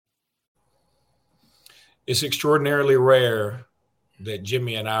It's extraordinarily rare that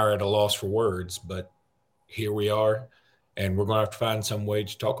Jimmy and I are at a loss for words, but here we are, and we're going to have to find some way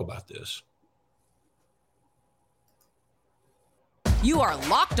to talk about this. You are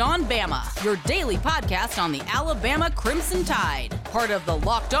Locked On Bama, your daily podcast on the Alabama Crimson Tide. Part of the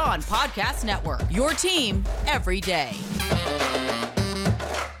Locked On Podcast Network, your team every day.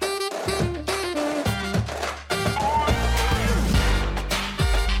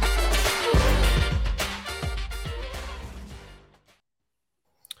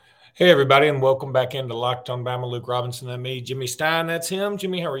 Hey, everybody, and welcome back into Locked On Bama. Luke Robinson and me, Jimmy Stein. That's him.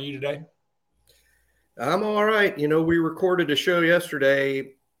 Jimmy, how are you today? I'm all right. You know, we recorded a show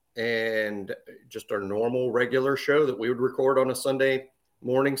yesterday and just our normal regular show that we would record on a Sunday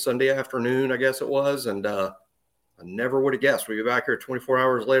morning, Sunday afternoon, I guess it was. And I never would have guessed we'd be back here 24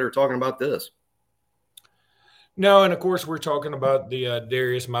 hours later talking about this. No, and of course, we're talking about the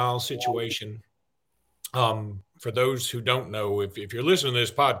Darius Miles situation. For those who don't know, if you're listening to this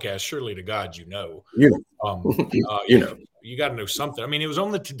podcast, surely to God, you know. You got to know something. I mean, it was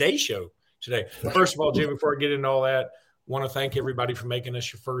on the Today Show today. First of all, Jim, before I get into all that, want to thank everybody for making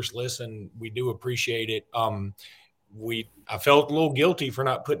us your first listen. We do appreciate it. I felt a little guilty for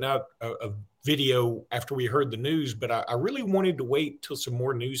not putting out a video after we heard the news, but I really wanted to wait till some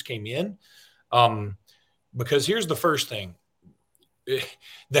more news came in, because here's the first thing.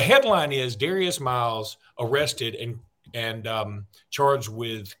 The headline is Darius Miles arrested and charged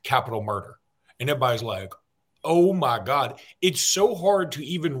with capital murder. And everybody's like, oh, my God. It's so hard to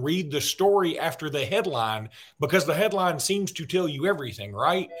even read the story after the headline because the headline seems to tell you everything,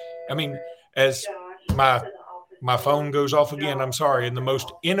 right? I mean, as my phone goes off again, I'm sorry, in the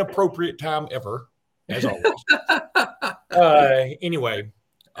most inappropriate time ever, as always. Anyway,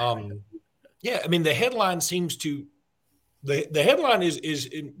 yeah, I mean, the headline seems to The headline is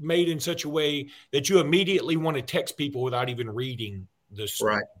made in such a way that you immediately want to text people without even reading the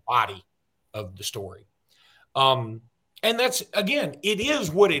body of the story. And that's, again, it is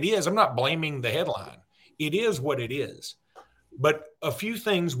what it is. I'm not blaming the headline. It is what it is. But a few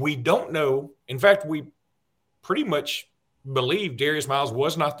things we don't know. In fact, we pretty much believe Darius Miles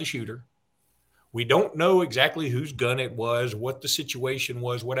was not the shooter. We don't know exactly whose gun it was, what the situation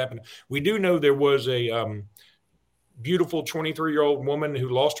was, what happened. We do know there was a beautiful 23-year-old woman who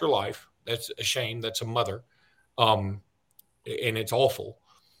lost her life. That's a shame. That's a mother. And it's awful.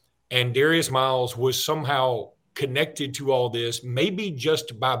 And Darius Miles was somehow connected to all this, maybe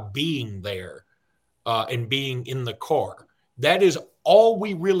just by being there and being in the car. That is all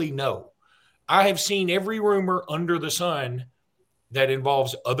we really know. I have seen every rumor under the sun that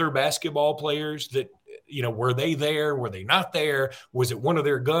involves other basketball players that, you know, were they there? Were they not there? Was it one of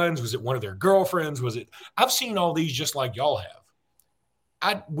their guns? Was it one of their girlfriends? I've seen all these just like y'all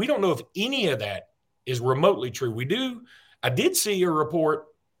have. We don't know if any of that is remotely true. I did see a report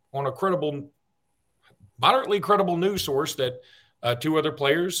on a moderately credible news source that two other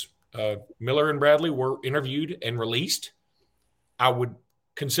players, Miller and Bradley, were interviewed and released. I would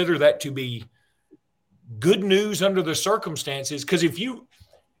consider that to be good news under the circumstances, because if you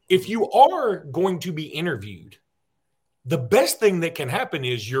are going to be interviewed, the best thing that can happen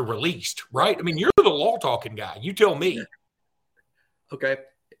is you're released, right? I mean, you're the law talking guy. You tell me. Okay.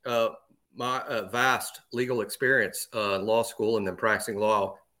 My vast legal experience in law school and then practicing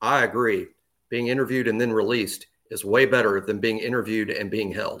law, I agree. Being interviewed and then released is way better than being interviewed and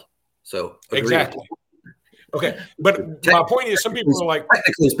being held. So agreed. Exactly. Okay. But my point is, some people are like,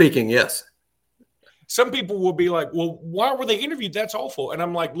 technically speaking, yes. Some people will be like, well, why were they interviewed? That's awful. And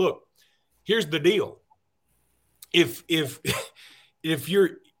I'm like, look, here's the deal. If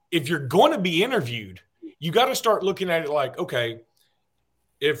you're going to be interviewed, you got to start looking at it like, okay,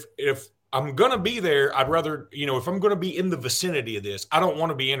 if I'm going to be there, I'd rather, if I'm going to be in the vicinity of this, I don't want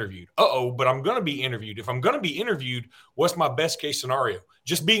to be interviewed. But I'm going to be interviewed. If I'm going to be interviewed, what's my best case scenario?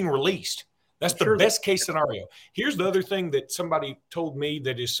 Just being released. That's the best case scenario. Here's the other thing that somebody told me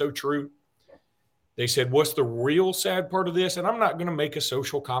that is so true. They said, what's the real sad part of this? And I'm not going to make a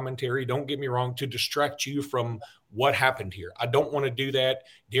social commentary, don't get me wrong, to distract you from what happened here. I don't want to do that.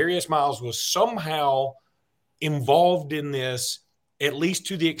 Darius Miles was somehow involved in this, at least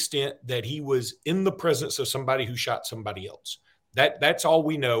to the extent that he was in the presence of somebody who shot somebody else. That's all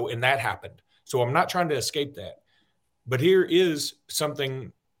we know, and that happened. So I'm not trying to escape that. But here is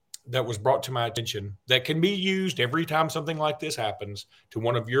something that was brought to my attention that can be used every time something like this happens to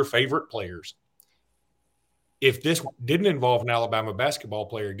one of your favorite players. If this didn't involve an Alabama basketball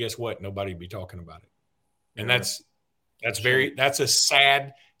player, guess what? Nobody'd be talking about it. And that's a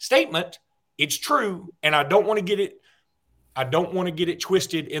sad statement. It's true. And I don't want to get it I don't want to get it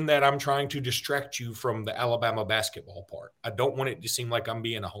twisted in that I'm trying to distract you from the Alabama basketball part. I don't want it to seem like I'm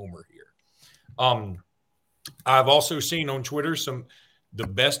being a homer here. I've also seen on Twitter the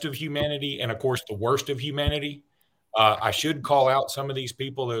best of humanity and, of course, the worst of humanity. I should call out some of these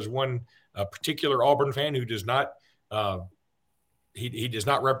people. There's one particular Auburn fan who does not he does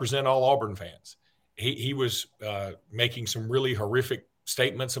not represent all Auburn fans. He was making some really horrific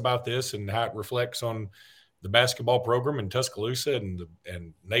statements about this and how it reflects on the basketball program in Tuscaloosa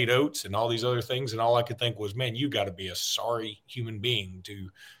and Nate Oates and all these other things. And all I could think was, man, you got to be a sorry human being to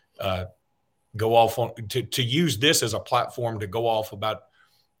go off on to use this as a platform to go off about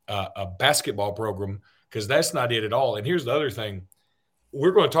a basketball program, because that's not it at all. And here's the other thing.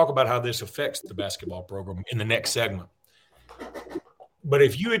 We're going to talk about how this affects the basketball program in the next segment. But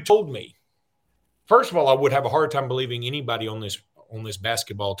if you had told me, first of all, I would have a hard time believing anybody on this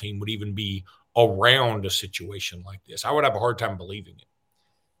basketball team would even be around a situation like this. I would have a hard time believing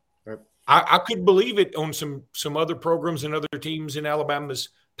it. Right. I could believe it on some other programs and other teams in Alabama's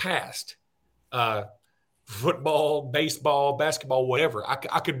past. Football, baseball, basketball, whatever.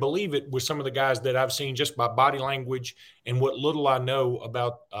 I could believe it with some of the guys that I've seen just by body language and what little I know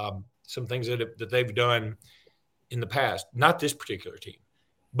about some things that they've done in the past. Not this particular team.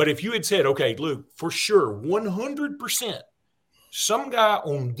 But if you had said, okay, Luke, for sure, 100%, some guy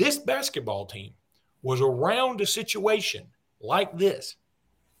on this basketball team was around a situation like this,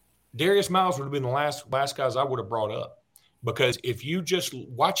 Darius Miles would have been the last guys I would have brought up. Because if you just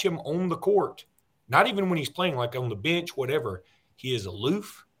watch him on the court, not even when he's playing, like on the bench, whatever, he is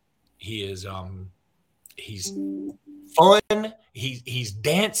aloof. He is he's fun. He's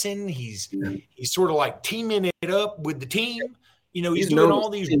dancing. He's sort of like teaming it up with the team. You know, he's doing all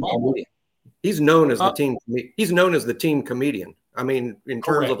these. He's known as the team. He's known as the team comedian. I mean, in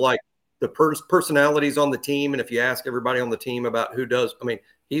terms of like the personalities on the team, and if you ask everybody on the team about who does, I mean,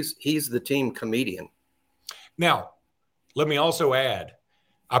 he's the team comedian. Now, let me also add,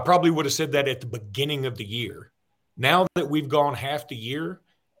 I probably would have said that at the beginning of the year. Now that we've gone half the year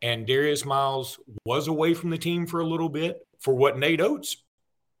and Darius Miles was away from the team for a little bit, for what Nate Oates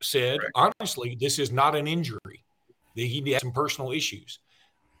said, honestly, this is not an injury. He had some personal issues.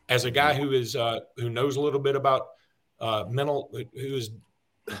 As a guy who knows a little bit about has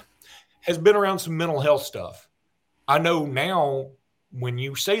been around some mental health stuff, I know now when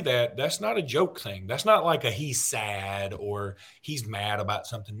you say that, that's not a joke thing. That's not like he's sad or he's mad about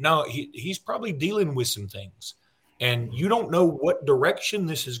something. No, he's probably dealing with some things. And you don't know what direction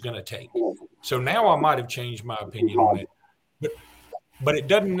this is going to take. So now I might have changed my opinion on it. But it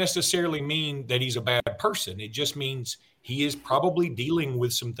doesn't necessarily mean that he's a bad person. It just means he is probably dealing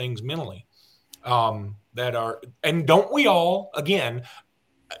with some things mentally that are – and don't we all, again –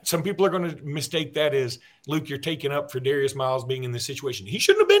 some people are going to mistake that as, Luke, you're taking up for Darius Miles being in this situation. He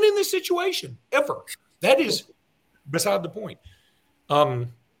shouldn't have been in this situation ever. That is beside the point.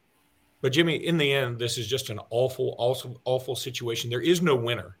 But, Jimmy, in the end, this is just an awful situation. There is no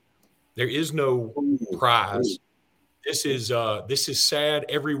winner. There is no prize. This is sad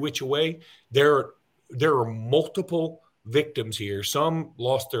every which way. There are multiple victims here. Some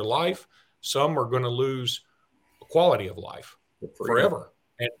lost their life. Some are going to lose quality of life forever.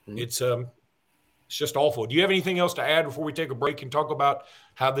 And it's just awful. Do you have anything else to add before we take a break and talk about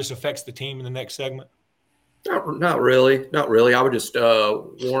how this affects the team in the next segment? Not really. I would just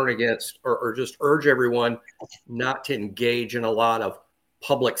warn against or just urge everyone not to engage in a lot of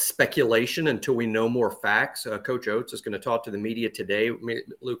public speculation until we know more facts. Coach Oates is going to talk to the media today.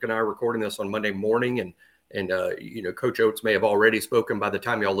 Luke and I are recording this on Monday morning, and Coach Oates may have already spoken by the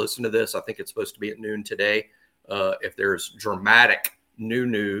time y'all listen to this. I think it's supposed to be at noon today. If there's dramatic new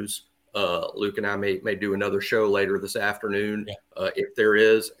news, Luke and I may do another show later this afternoon. If there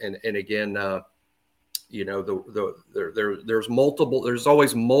is, and again, there's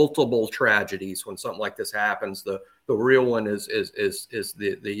always multiple tragedies when something like this happens. The real one is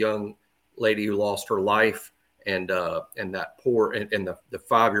the young lady who lost her life, and that poor and the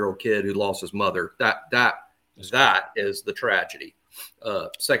 5-year-old kid who lost his mother. That is the tragedy.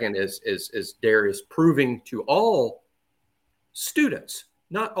 Second is Darius proving to all students,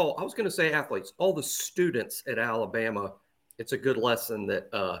 not all, I was going to say athletes, all the students at Alabama, it's a good lesson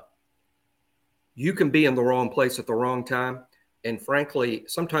that you can be in the wrong place at the wrong time. And frankly,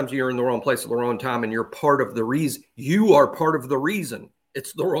 sometimes you're in the wrong place at the wrong time and you're part of the reason. You are part of the reason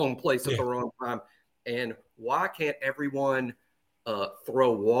it's the wrong place at the wrong time. And why can't everyone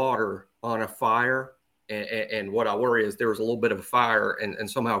throw water on a fire? And what I worry is there was a little bit of a fire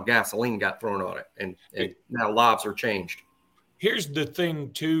and somehow gasoline got thrown on it. And now lives are changed. Here's the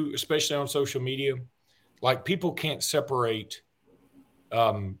thing, too, especially on social media. Like, people can't separate.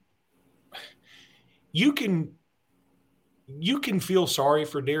 You can feel sorry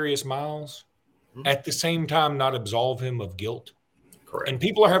for Darius Miles, at the same time not absolve him of guilt. Correct. And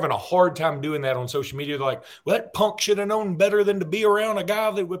people are having a hard time doing that on social media. They're like, well, that punk should have known better than to be around a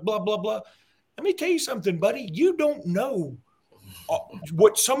guy that would blah, blah, blah. Let me tell you something, buddy. You don't know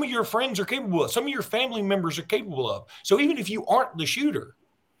what some of your friends are capable of. Some of your family members are capable of. So even if you aren't the shooter,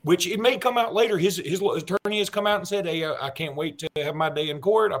 which it may come out later, his attorney has come out and said, hey, I can't wait to have my day in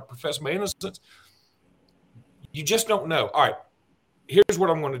court. I profess my innocence. You just don't know. All right. Here's what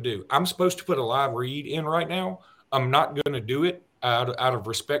I'm going to do. I'm supposed to put a live read in right now. I'm not going to do it out of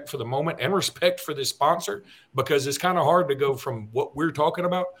respect for the moment and respect for this sponsor, because it's kind of hard to go from what we're talking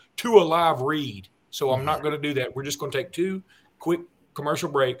about to a live read. So I'm not going to do that. We're just going to take 2 quick commercial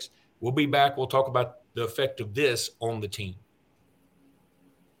breaks. We'll be back. We'll talk about the effect of this on the team.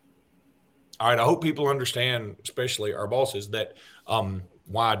 All right. I hope people understand, especially our bosses, that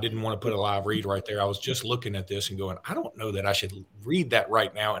why I didn't want to put a live read right there. I was just looking at this and going, I don't know that I should read that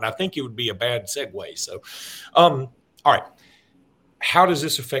right now. And I think it would be a bad segue. So, all right. How does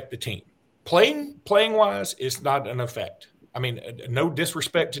this affect the team? Playing wise, it's not an effect. I mean, no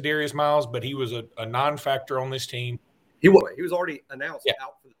disrespect to Darius Miles, but he was a non-factor on this team. He was already announced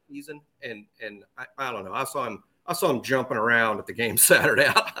out for the season. And I don't know. I saw him jumping around at the game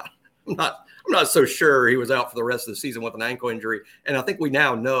Saturday. I'm not so sure he was out for the rest of the season with an ankle injury. And I think we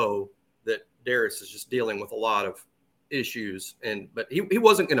now know that Darius is just dealing with a lot of issues. But he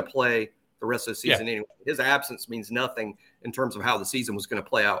wasn't going to play the rest of the season anyway. His absence means nothing in terms of how the season was going to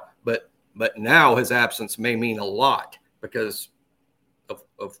play out. But now his absence may mean a lot because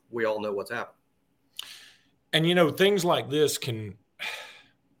of we all know what's happened. And, things like this can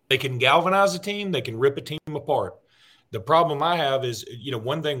galvanize a team. They can rip a team apart. The problem I have is,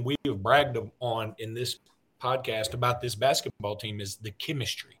 one thing we have bragged on in this podcast about this basketball team is the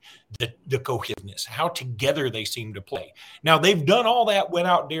chemistry, the cohesiveness, how together they seem to play. Now, they've done all that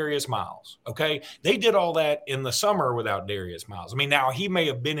without Darius Miles, okay? They did all that in the summer without Darius Miles. I mean, now he may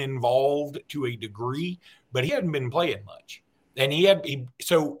have been involved to a degree, but he hadn't been playing much. And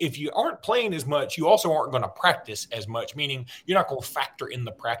so if you aren't playing as much, you also aren't going to practice as much, meaning you're not going to factor in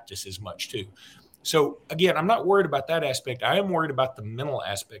the practice as much too. So, again, I'm not worried about that aspect. I am worried about the mental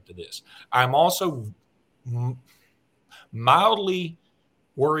aspect of this. I'm also mildly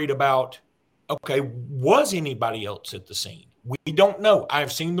worried about, okay, was anybody else at the scene? We don't know.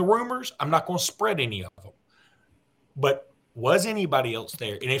 I've seen the rumors. I'm not going to spread any of them. But was anybody else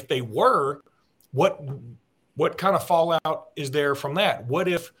there? And if they were, what kind of fallout is there from that? What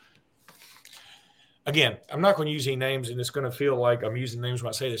if, again, I'm not going to use any names, and it's going to feel like I'm using names when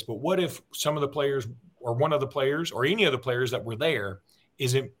I say this, but what if some of the players or one of the players or any of the players that were there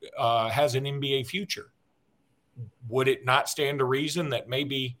has an NBA future? Would it not stand to reason that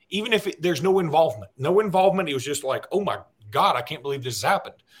maybe even if there's no involvement, it was just like, oh my God, I can't believe this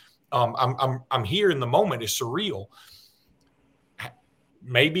happened. I'm here in the moment. It's surreal.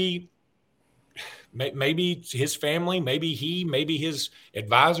 Maybe his family, maybe his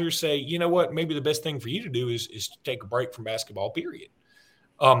advisors say, you know what, maybe the best thing for you to do is to take a break from basketball, period.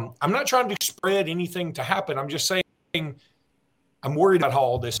 I'm not trying to spread anything to happen. I'm just saying I'm worried about how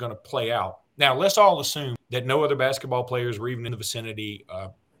all this is going to play out. Now, let's all assume that no other basketball players were even in the vicinity,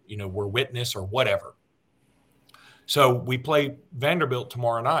 were witness or whatever. So we play Vanderbilt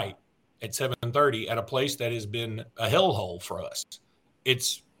tomorrow night at 7:30 at a place that has been a hellhole for us.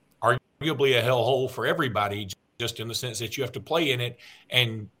 It's arguably a hellhole for everybody, just in the sense that you have to play in it,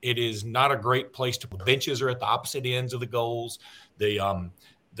 and it is not a great place to play. Benches are at the opposite ends of the goals. When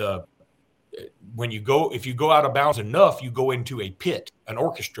you go, if you go out of bounds enough, you go into a pit, an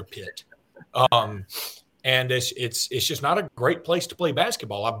orchestra pit. And it's just not a great place to play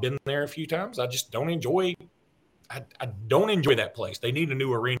basketball. I've been there a few times. I just don't enjoy. I don't enjoy that place. They need a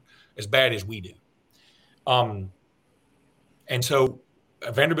new arena as bad as we do. And so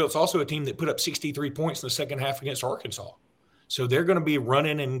Vanderbilt's also a team that put up 63 points in the second half against Arkansas. So they're going to be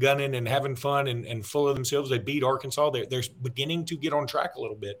running and gunning and having fun and full of themselves. They beat Arkansas. They're beginning to get on track a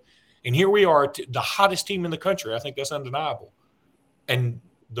little bit. And here we are, the hottest team in the country. I think that's undeniable. And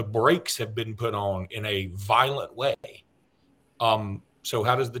the brakes have been put on in a violent way. So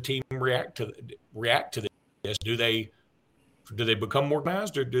how does the team react to this? Do they become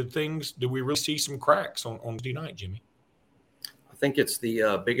organized, or do we really see some cracks on Tuesday night, Jimmy? I think it's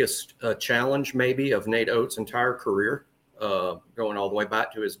the biggest challenge maybe of Nate Oates' entire career, going all the way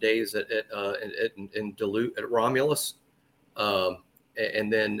back to his days in Duluth at Romulus,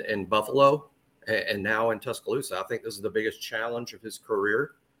 and then in Buffalo, and now in Tuscaloosa. I think this is the biggest challenge of his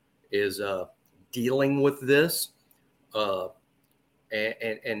career, is dealing with this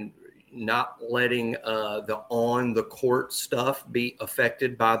and not letting the on the court stuff be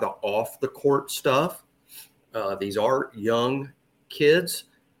affected by the off the court stuff. These are young kids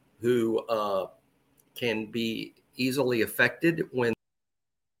who can be easily affected when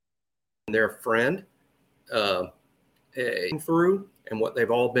their friend through, and what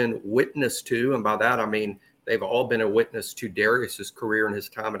they've all been witness to. And by that, I mean, they've all been a witness to Darius's career and his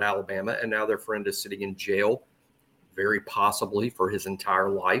time at Alabama. And now their friend is sitting in jail, very possibly for his entire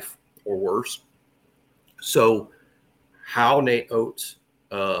life or worse. So how Nate Oates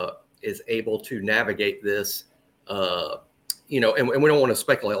is able to navigate this, and we don't want to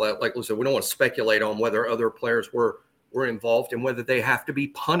speculate, like Lou said, we don't want to speculate on whether other players were involved and whether they have to be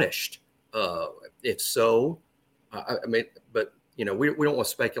punished. If so, but we don't want to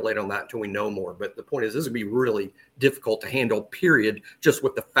speculate on that until we know more. But the point is, this would be really difficult to handle, period, just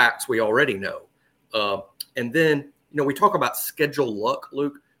with the facts we already know. And then, we talk about schedule luck,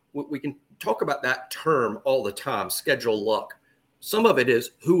 Luke. We can talk about that term all the time, schedule luck. Some of it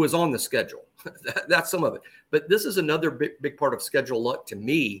is who is on the schedule. That's some of it. But this is another big part of schedule luck to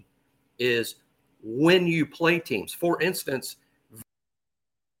me, is when you play teams. For instance,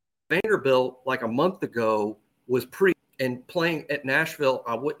 Vanderbilt, like a month ago, was and playing at Nashville,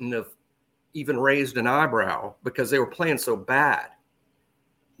 I wouldn't have even raised an eyebrow because they were playing so bad.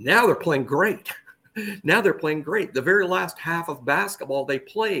 Now they're playing great. The very last half of basketball they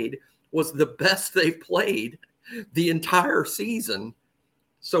played was the best they've played the entire season.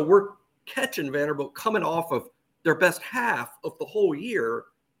 So we're catching Vanderbilt coming off of their best half of the whole year.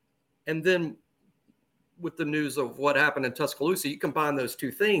 And then with the news of what happened in Tuscaloosa, you combine those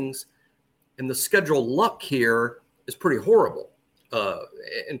two things, and the schedule luck here is pretty horrible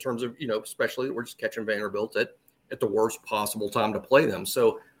in terms of, especially we're just catching Vanderbilt at the worst possible time to play them.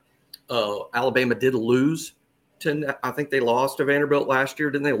 So Alabama did lose I think they lost to Vanderbilt last year.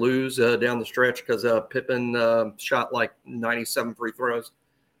 Didn't they lose down the stretch because Pippen shot like 97 free throws?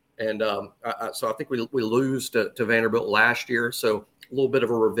 And so I think we lose to Vanderbilt last year. So a little bit of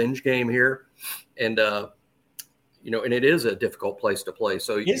a revenge game here. And, and it is a difficult place to play.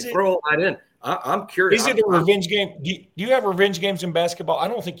 So you throw all that in. I'm curious. Is it a revenge game? Do you have revenge games in basketball? I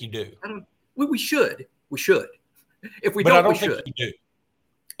don't think you do. We should. We should. If we but don't, I don't we think should. you do.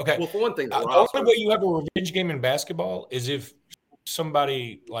 Okay. Well, for one thing, the only way you have a revenge game in basketball is if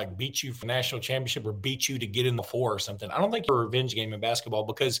somebody like beats you for national championship or beats you to get in the 4 or something. I don't think you're a revenge game in basketball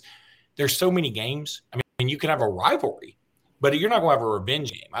because there's so many games. I mean, you can have a rivalry, but you're not going to have a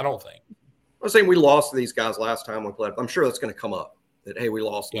revenge game, I don't think. I was saying we lost to these guys last time we played. I'm sure that's going to come up that, hey, we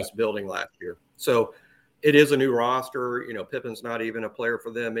lost this building last year. So it is a new roster. Pippen's not even a player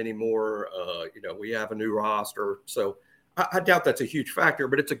for them anymore. We have a new roster. So I doubt that's a huge factor,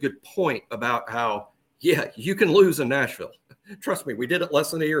 but it's a good point about how, you can lose in Nashville. Trust me, we did it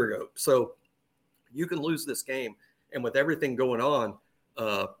less than a year ago. So you can lose this game. And with everything going on,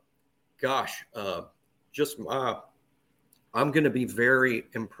 I'm going to be very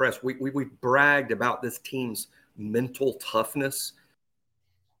impressed. We bragged about this team's mental toughness.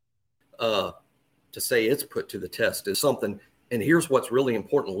 To say it's put to the test is something. And here's what's really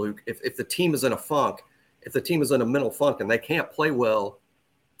important, Luke. If the team is in a funk, if the team is in a mental funk and they can't play well,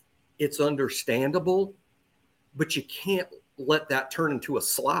 it's understandable, but you can't let that turn into a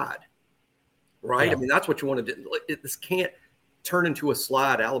slide, right? Yeah. I mean, that's what you want to do. This can't turn into a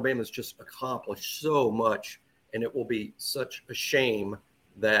slide. Alabama's just accomplished so much, and it will be such a shame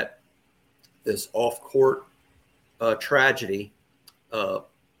that this off-court tragedy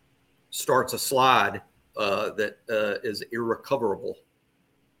starts a slide that is irrecoverable.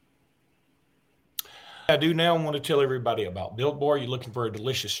 I do now want to tell everybody about Built Bar. You're looking for a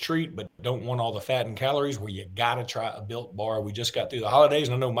delicious treat, but don't want all the fat and calories. Well, you got to try a Built Bar. We just got through the holidays,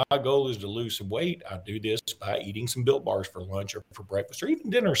 and I know my goal is to lose some weight. I do this by eating some Built Bars for lunch or for breakfast or even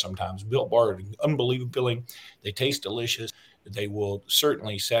dinner sometimes. Built Bar are unbelievable filling. They taste delicious. They will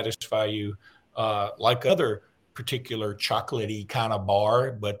certainly satisfy you like other particular chocolatey kind of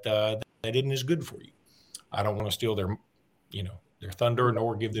bar, but that isn't as good for you. I don't want to steal their thunder,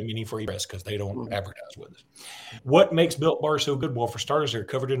 nor give them any free press because they don't advertise with us. What makes Built Bar so good? Well, for starters, they're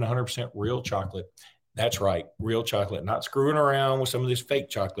covered in 100% real chocolate. That's right, real chocolate, not screwing around with some of this fake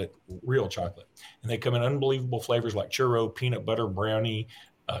chocolate, real chocolate. And they come in unbelievable flavors like churro, peanut butter, brownie,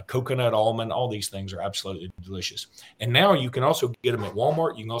 coconut, almond. All these things are absolutely delicious. And now you can also get them at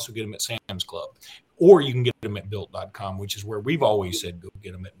Walmart. You can also get them at Sam's Club. or you can get them at built.com, which is where we've always said, go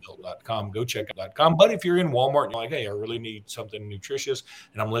get them at built.com, go check out.com. But if you're in Walmart and you're like, hey, I really need something nutritious,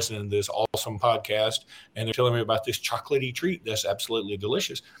 and I'm listening to this awesome podcast, and they're telling me about this chocolatey treat that's absolutely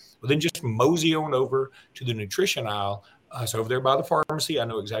delicious, well, then just mosey on over to the nutrition aisle. It's over there by the pharmacy. I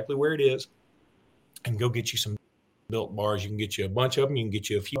know exactly where it is. And go get you some Built bars. You can get you a bunch of them. You can get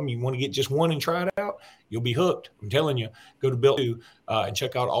you a few of them. You want to get just one and try it out, you'll be hooked. I'm telling you, go to Built and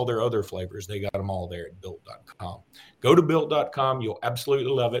check out all their other flavors. They got them all there at built.com. Go to built.com. You'll absolutely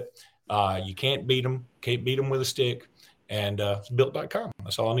love it. You can't beat them. Can't beat them with a stick. And it's built.com.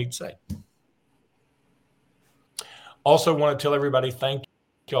 That's all I need to say. Also want to tell everybody thank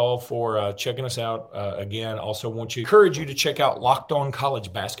y'all for checking us out again. Also want to encourage you to check out Locked On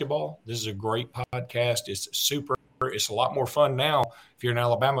College Basketball. This is a great podcast. It's super. It's a lot more fun now if you're an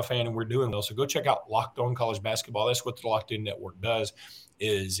Alabama fan and we're doing well. So go check out Locked On College Basketball. That's what the Locked In Network does,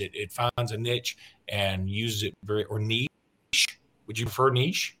 is it finds a niche and uses it or niche. Would you prefer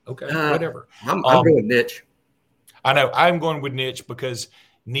niche? Okay, whatever. I'm going niche. I know. I'm going with niche because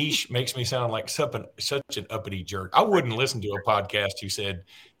niche makes me sound like such an uppity jerk. I wouldn't listen to a podcast who said,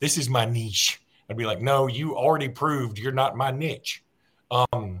 this is my niche. I'd be like, no, you already proved you're not my niche.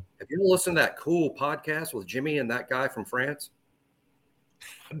 Have you listened to that cool podcast with Jimmy and that guy from France?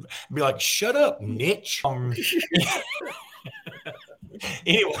 I'd be like, shut up, niche.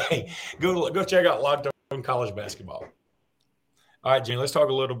 Anyway, go check out Locked On College Basketball. All right, Jimmy, let's talk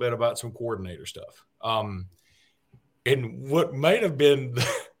a little bit about some coordinator stuff. And what might have been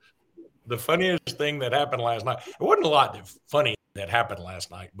the funniest thing that happened last night, it wasn't a lot funny that happened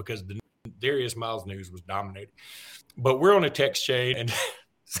last night because the Darius Miles news was dominating. But we're on a text chain, and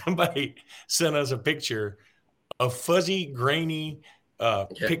somebody sent us a picture, a fuzzy, grainy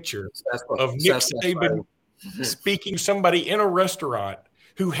picture of Nick Saban speaking to somebody in a restaurant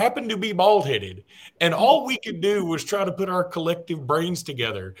who happened to be bald-headed. And all we could do was try to put our collective brains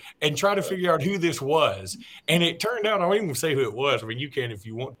together and try to figure out who this was. And it turned out, I won't even say who it was. I mean, you can if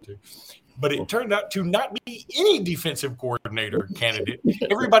you want to. But it turned out to not be any defensive coordinator candidate.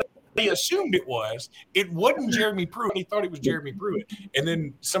 Everybody assumed it was. It wasn't Jeremy Pruitt. He thought it was Jeremy Pruitt. And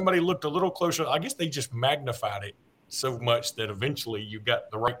then somebody looked a little closer. I guess they just magnified it so much that eventually you got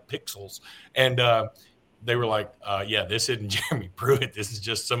the right pixels. And they were like, yeah, this isn't Jeremy Pruitt. This is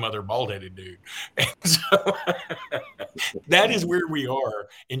just some other bald-headed dude. And so that is where we are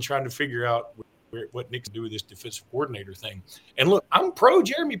in trying to figure out what Nick's do with this defensive coordinator thing. And look, I'm pro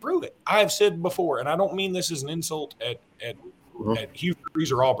Jeremy Pruitt. I've said before, and I don't mean this as an insult at Hugh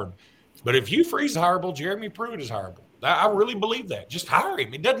Freeze or Auburn, but if Hugh Freeze is hireable, Jeremy Pruitt is hireable. I really believe that. Just hire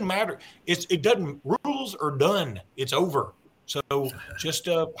him. It doesn't matter. It doesn't. Rules are done. It's over. So just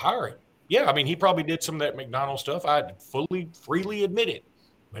hire him. Yeah, I mean, he probably did some of that McDonald's stuff. I freely admit it,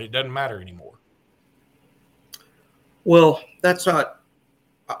 but it doesn't matter anymore. Well, that's not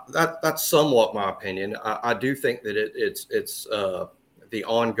that's somewhat my opinion. I do think that it's the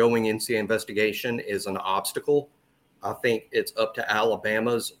ongoing NCAA investigation is an obstacle. I think it's up to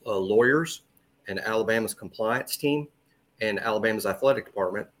Alabama's lawyers and Alabama's compliance team and Alabama's athletic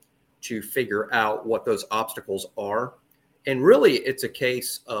department to figure out what those obstacles are. And really, it's a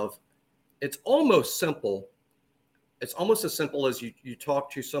case of it's almost simple. It's almost as simple as you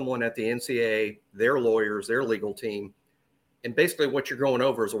talk to someone at the NCAA, their lawyers, their legal team, and basically what you're going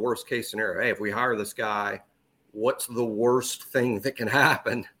over is a worst case scenario. Hey, if we hire this guy, what's the worst thing that can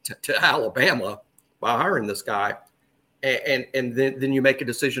happen to Alabama by hiring this guy? And then you make a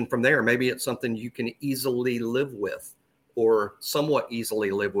decision from there. Maybe it's something you can easily live with or somewhat easily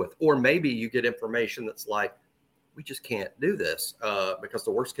live with. Or maybe you get information that's like, we just can't do this because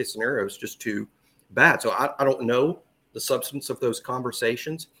the worst case scenario is just too bad. So I don't know the substance of those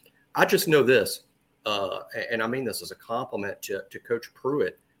conversations. I just know this, and I mean this as a compliment to Coach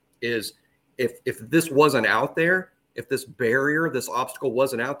Pruitt, is if this wasn't out there, if this barrier, this obstacle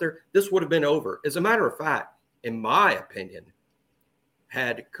wasn't out there, this would have been over. As a matter of fact, in my opinion,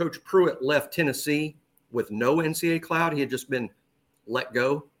 had Coach Pruitt left Tennessee with no NCAA cloud, he had just been let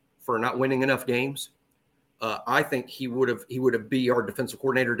go for not winning enough games. I think he would have be our defensive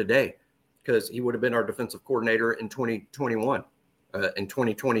coordinator today because he would have been our defensive coordinator in 2021, in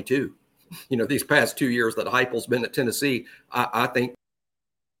 2022. You know, these past 2 years that Heupel's been at Tennessee, I think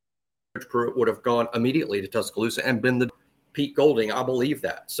Coach Pruitt would have gone immediately to Tuscaloosa and been the Pete Golding. I believe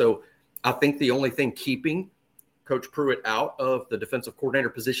that. So I think the only thing keeping Coach Pruitt out of the defensive coordinator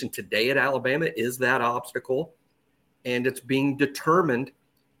position today at Alabama is that obstacle, and it's being determined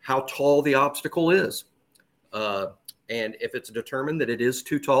how tall the obstacle is. And if it's determined that it is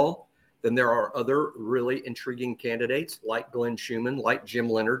too tall, then there are other really intriguing candidates like Glenn Schumann, like Jim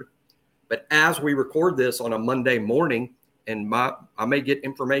Leonard, But as we record this on a Monday morning, and I may get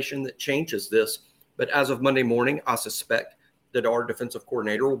information that changes this, but as of Monday morning, I suspect that our defensive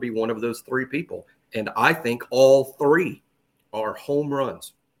coordinator will be one of those three people. And I think all three are home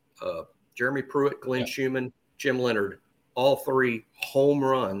runs. Jeremy Pruitt, Glenn Schumann, Jim Leonhard, all three home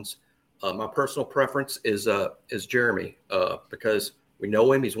runs. My personal preference is Jeremy because we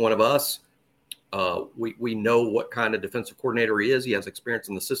know him. He's one of us. We know what kind of defensive coordinator he is. He has experience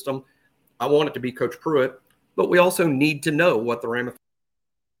in the system. I want it to be Coach Pruitt, but we also need to know what the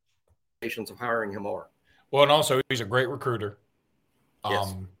ramifications of hiring him are. Well, and also he's a great recruiter.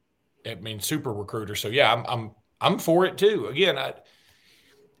 Yes. I mean, super recruiter. So yeah, I'm for it too. Again,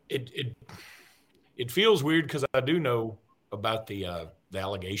 it feels weird because I do know about the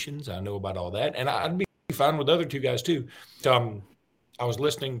allegations. I know about all that, and I'd be fine with the other two guys too. I was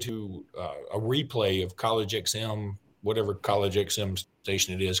listening to a replay of College XM, whatever College XM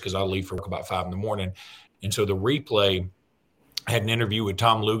station it is, because I leave for work about 5 a.m. And so the replay had an interview with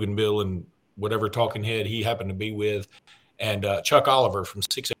Tom Luganville and whatever talking head he happened to be with, and Chuck Oliver from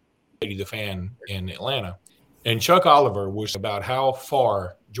 680 The Fan in Atlanta. And Chuck Oliver was about how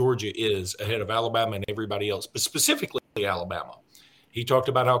far Georgia is ahead of Alabama and everybody else, but specifically Alabama. He talked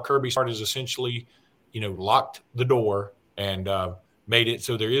about how Kirby Smart has essentially, locked the door and made it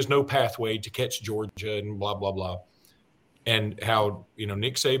so there is no pathway to catch Georgia and blah, blah, blah. And how,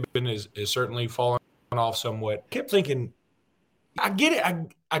 Nick Saban is certainly fallen off somewhat. Kept thinking, I get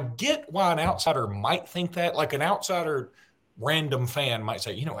it. I get why an outsider might think that. Like an outsider random fan might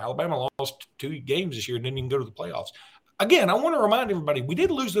say, Alabama lost 2 games this year and didn't even go to the playoffs. Again, I want to remind everybody, we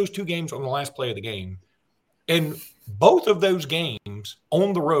did lose those 2 games on the last play of the game. And both of those games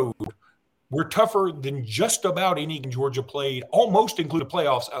on the road were tougher than just about any game Georgia played, almost including the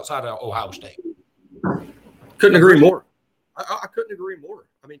playoffs outside of Ohio State. Couldn't agree more. I couldn't agree more.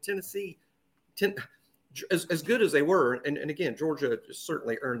 I mean, Tennessee, as good as they were, and again, Georgia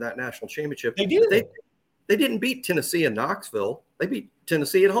certainly earned that national championship. They did. They didn't beat Tennessee in Knoxville. They beat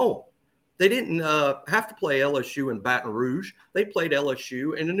Tennessee at home. They didn't have to play LSU in Baton Rouge. They played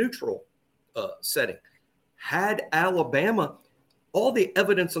LSU in a neutral setting. Had Alabama, all the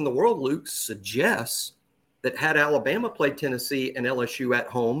evidence in the world, Luke, suggests that had Alabama played Tennessee and LSU at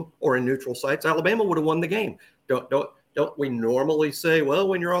home or in neutral sites, Alabama would have won the game. Don't we normally say, well,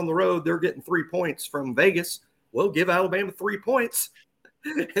 when you're on the road, they're getting 3 points from Vegas. Well, give Alabama 3 points,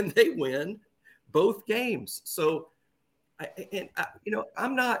 and they win both games. So,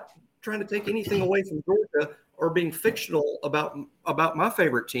 I'm not trying to take anything away from Georgia or being fictional about my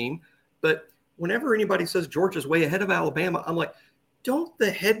favorite team, but whenever anybody says Georgia's way ahead of Alabama, I'm like, don't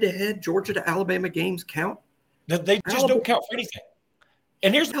the head-to-head Georgia to Alabama games count? They just don't count for anything.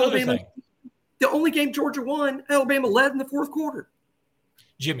 And here's the other thing. The only game Georgia won, Alabama led in the fourth quarter.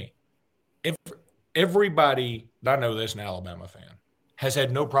 Jimmy, if everybody, I know this, an Alabama fan, has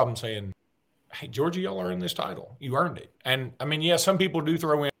had no problem saying, hey, Georgia, y'all are in this title. You earned it. And, I mean, yeah, some people do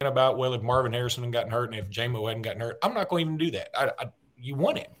throw in about, well, if Marvin Harrison hadn't gotten hurt and if J-Mo hadn't gotten hurt, I'm not going to even do that. You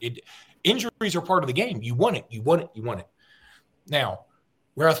won it. Injuries are part of the game. You won it. You won it. You won it. Now,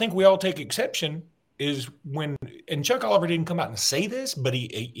 where I think we all take exception is when – and Chuck Oliver didn't come out and say this, but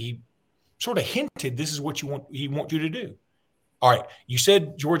he sort of hinted this is what he wants you to do. All right, you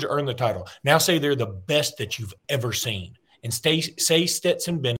said Georgia earned the title. Now say they're the best that you've ever seen. And say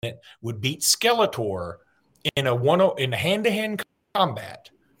Stetson Bennett would beat Skeletor in a hand-to-hand combat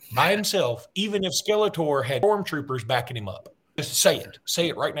by himself, even if Skeletor had stormtroopers backing him up. Just say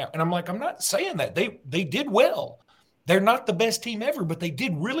it right now. And I'm like, I'm not saying that. They did well. They're not the best team ever, but they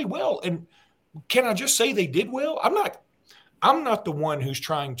did really well. And can I just say they did well? I'm not the one who's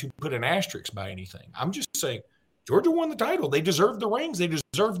trying to put an asterisk by anything. I'm just saying Georgia won the title. They deserve the rings. They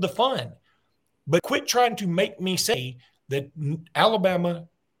deserve the fun. But quit trying to make me say that Alabama,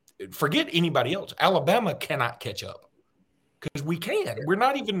 forget anybody else, Alabama cannot catch up. Because we can. We're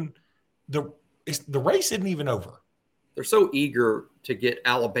not even the race isn't even over. They're so eager to get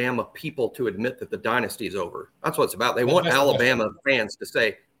Alabama people to admit that the dynasty is over. That's what it's about. They want Alabama fans to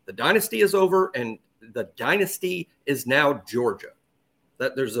say the dynasty is over and the dynasty is now Georgia.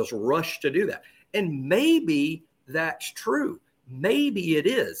 That there's this rush to do that. And maybe that's true. Maybe it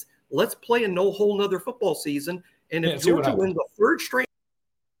is. Let's play a no whole nother football season. And if Georgia wins the third straight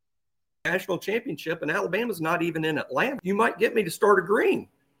national championship and Alabama's not even in Atlanta, you might get me to start agreeing,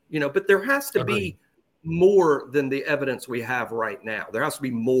 but there has to be more than the evidence we have right now. There has to be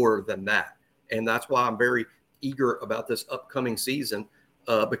more than that. And that's why I'm very eager about this upcoming season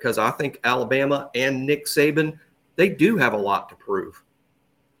because I think Alabama and Nick Saban, they do have a lot to prove.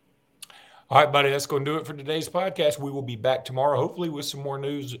 All right, buddy, that's going to do it for today's podcast. We will be back tomorrow, hopefully with some more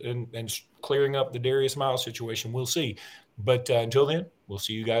news and clearing up the Darius Miles situation. We'll see. But until then, we'll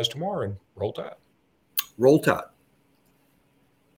see you guys tomorrow, and roll tide. Roll tide.